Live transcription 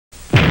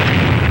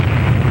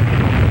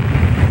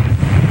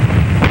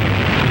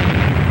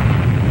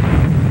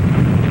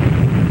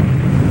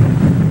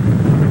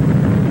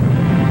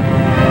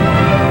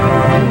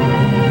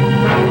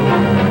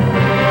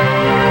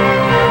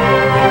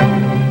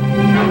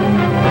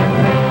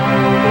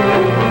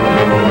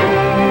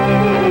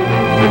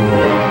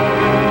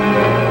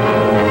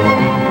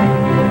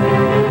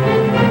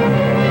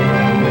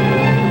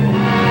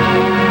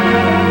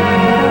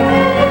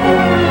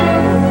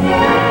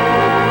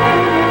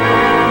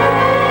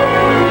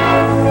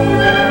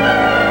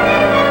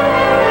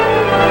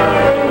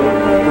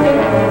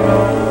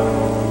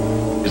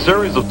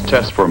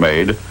tests were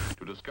made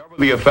to discover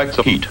the effects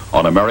of heat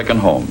on American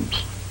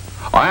homes.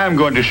 I am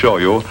going to show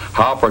you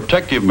how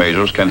protective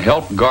measures can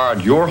help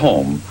guard your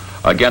home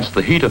against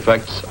the heat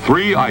effects.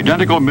 3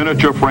 identical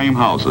miniature frame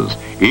houses,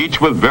 each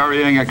with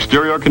varying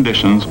exterior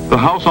conditions. The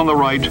house on the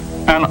right,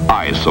 an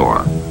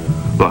eyesore.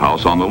 The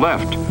house on the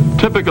left,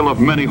 typical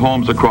of many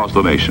homes across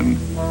the nation.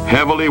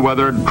 Heavily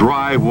weathered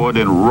dry wood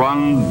in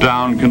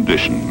run-down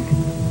condition.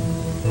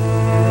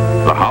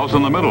 The house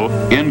in the middle,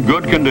 in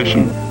good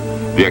condition.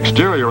 The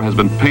exterior has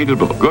been painted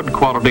with good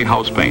quality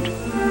house paint.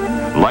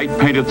 Light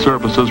painted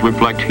surfaces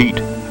reflect heat,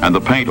 and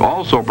the paint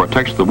also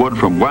protects the wood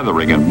from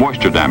weathering and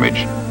moisture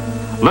damage.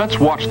 Let's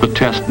watch the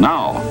test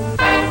now.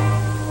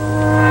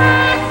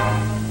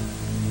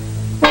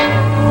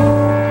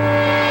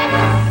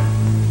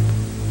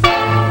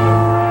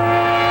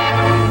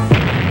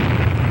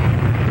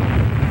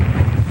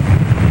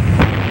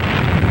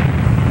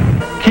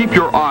 Keep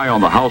your eye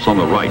on the house on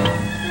the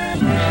right.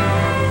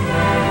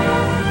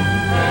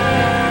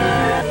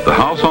 The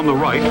house on the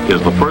right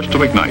is the first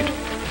to ignite.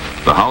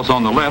 The house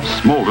on the left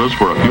smolders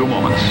for a few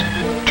moments.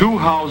 2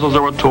 houses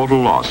are a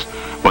total loss,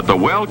 but the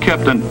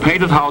well-kept and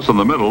painted house in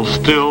the middle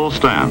still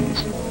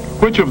stands.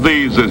 Which of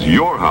these is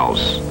your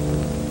house?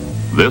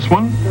 This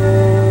one?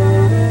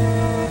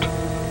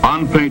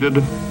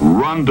 Unpainted,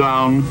 run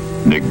down,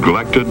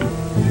 neglected.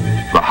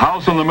 The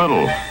house in the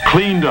middle,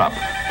 cleaned up,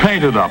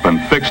 painted up,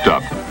 and fixed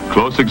up.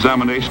 Close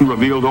examination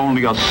revealed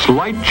only a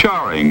slight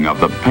charring of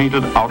the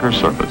painted outer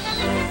surface.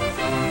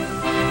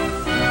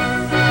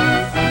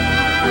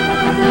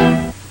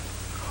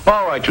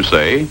 All right, you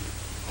say,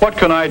 what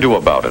can I do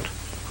about it?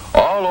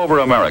 All over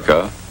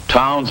America,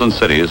 towns and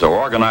cities are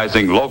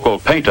organizing local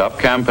paint-up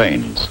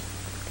campaigns.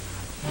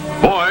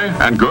 Boy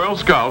and Girl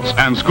Scouts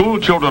and school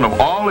children of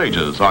all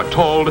ages are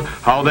told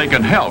how they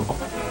can help.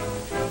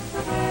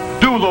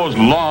 Do those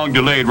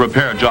long-delayed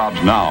repair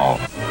jobs now.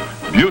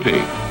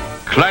 Beauty,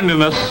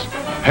 cleanliness,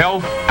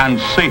 health, and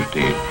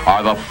safety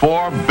are the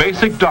 4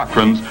 basic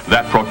doctrines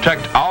that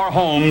protect our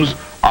homes,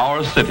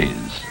 our cities.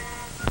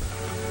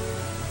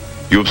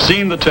 You've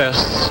seen the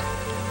tests.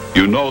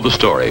 You know the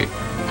story.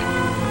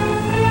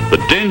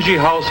 The dingy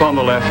house on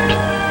the left,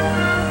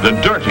 the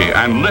dirty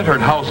and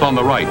littered house on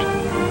the right,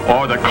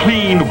 or the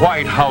clean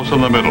white house in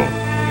the middle.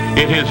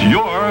 It is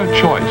your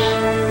choice.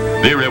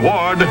 The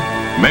reward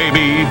may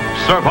be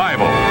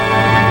survival.